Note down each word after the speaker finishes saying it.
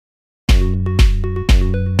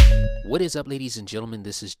What is up, ladies and gentlemen?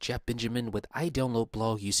 This is Jeff Benjamin with iDownload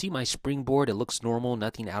Blog. You see my springboard. It looks normal,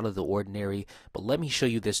 nothing out of the ordinary. But let me show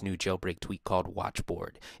you this new jailbreak tweak called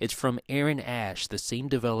WatchBoard. It's from Aaron Ash, the same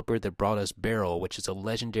developer that brought us Barrel, which is a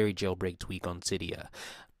legendary jailbreak tweak on Cydia.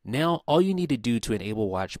 Now, all you need to do to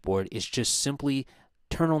enable WatchBoard is just simply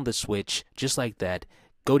turn on the switch, just like that.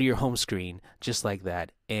 Go to your home screen, just like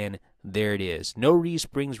that, and there it is. No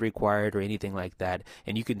resprings required or anything like that,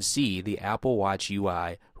 and you can see the Apple Watch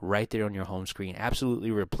UI right there on your home screen.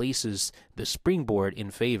 Absolutely replaces the springboard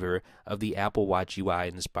in favor of the Apple Watch UI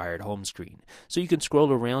inspired home screen. So you can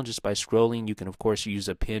scroll around just by scrolling. You can, of course, use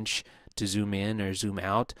a pinch to zoom in or zoom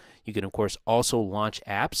out. You can, of course, also launch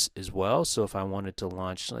apps as well. So if I wanted to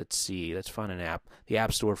launch, let's find an app. The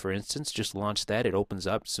App Store, for instance, just launch that. It opens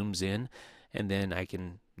up, zooms in, and then I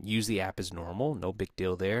can use the app as normal. No big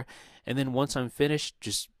deal there. And then once I'm finished,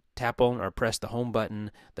 just tap on or press the home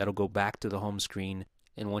button. That'll go back to the home screen.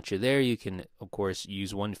 And once you're there, you can, of course,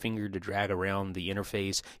 use one finger to drag around the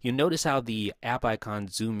interface. You notice how the app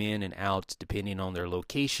icons zoom in and out depending on their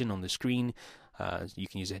location on the screen. You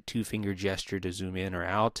can use that two-finger gesture to zoom in or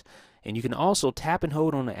out. And you can also tap and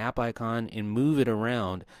hold on the app icon and move it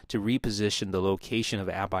around to reposition the location of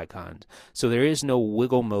app icons. So there is no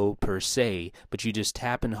wiggle mode per se, but you just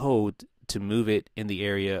tap and hold to move it in the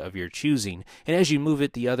area of your choosing. And as you move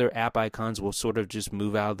it, the other app icons will sort of just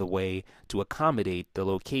move out of the way to accommodate the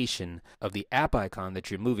location of the app icon that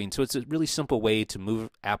you're moving. So it's a really simple way to move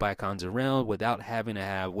app icons around without having to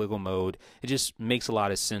have wiggle mode. It just makes a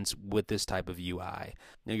lot of sense with this type of UI.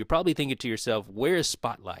 Now you're probably thinking to yourself, where is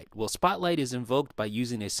Spotlight? Well, Spotlight is invoked by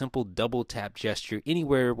using a simple double tap gesture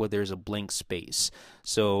anywhere where there's a blank space.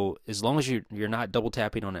 So as long as you're not double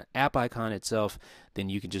tapping on an app icon itself, then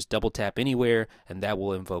you can just double tap anywhere and that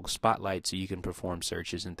will invoke Spotlight so you can perform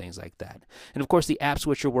searches and things like that. And of course the app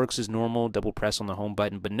switcher works as normal, double press on the home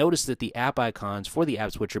button, but notice that the app icons for the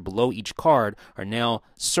app switcher below each card are now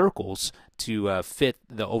circles to fit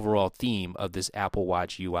the overall theme of this Apple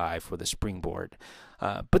Watch UI for the springboard.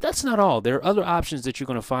 But that's not all. There are other options that you're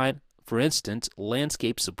going to find. For instance,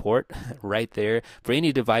 landscape support right there. For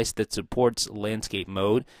any device that supports landscape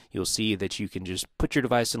mode, you'll see that you can just put your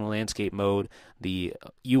device in a landscape mode. The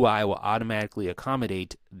UI will automatically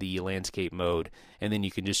accommodate the landscape mode, and then you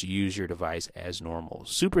can just use your device as normal.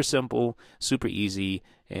 Super simple, super easy,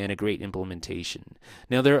 and a great implementation.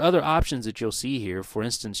 Now, there are other options that you'll see here. For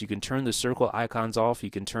instance, you can turn the circle icons off. You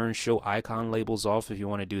can turn show icon labels off if you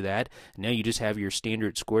want to do that. Now you just have your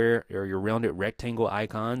standard square or your rounded rectangle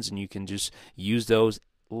icons, and you can just use those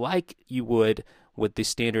like you would with the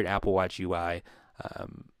standard Apple Watch UI.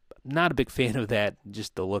 Not a big fan of that.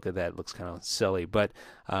 Just the look of that looks kind of silly, but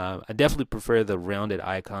I definitely prefer the rounded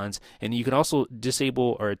icons. And you can also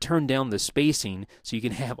disable or turn down the spacing so you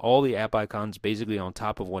can have all the app icons basically on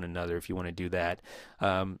top of one another if you want to do that.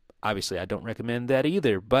 Obviously, I don't recommend that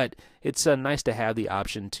either, but it's nice to have the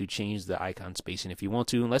option to change the icon spacing if you want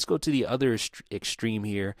to. And let's go to the other extreme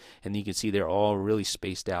here, and you can see they're all really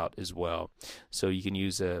spaced out as well. So you can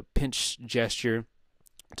use a pinch gesture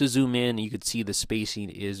to zoom in. You can see the spacing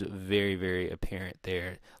is very, very apparent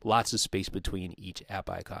there. Lots of space between each app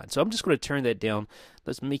icon. So I'm just going to turn that down.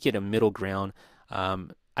 Let's make it a middle ground.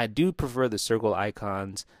 I do prefer the circle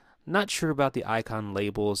icons. Not sure about the icon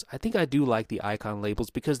labels. I think I do like the icon labels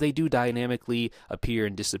because they do dynamically appear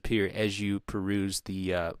and disappear as you peruse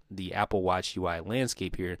the Apple Watch UI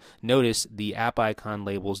landscape here. Notice the app icon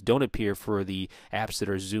labels don't appear for the apps that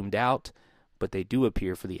are zoomed out, but they do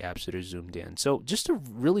appear for the apps that are zoomed in. So just a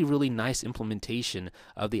really, really nice implementation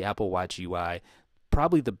of the Apple Watch UI.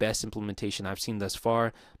 Probably the best implementation I've seen thus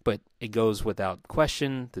far, but it goes without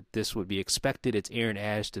question that this would be expected. It's Aaron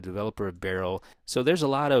Ash, the developer of Barrel. So there's a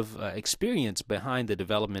lot of experience behind the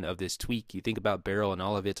development of this tweak. You think about Barrel and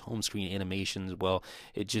all of its home screen animations, well,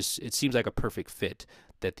 it seems like a perfect fit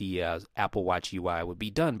that the Apple Watch UI would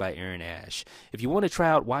be done by Aaron Ash. If you want to try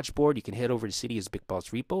out WatchBoard, you can head over to Cydia's Big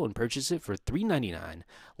Boss Repo and purchase it for $3.99.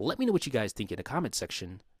 Let me know what you guys think in the comment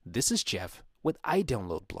section. This is Jeff with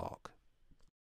iDownload Blog.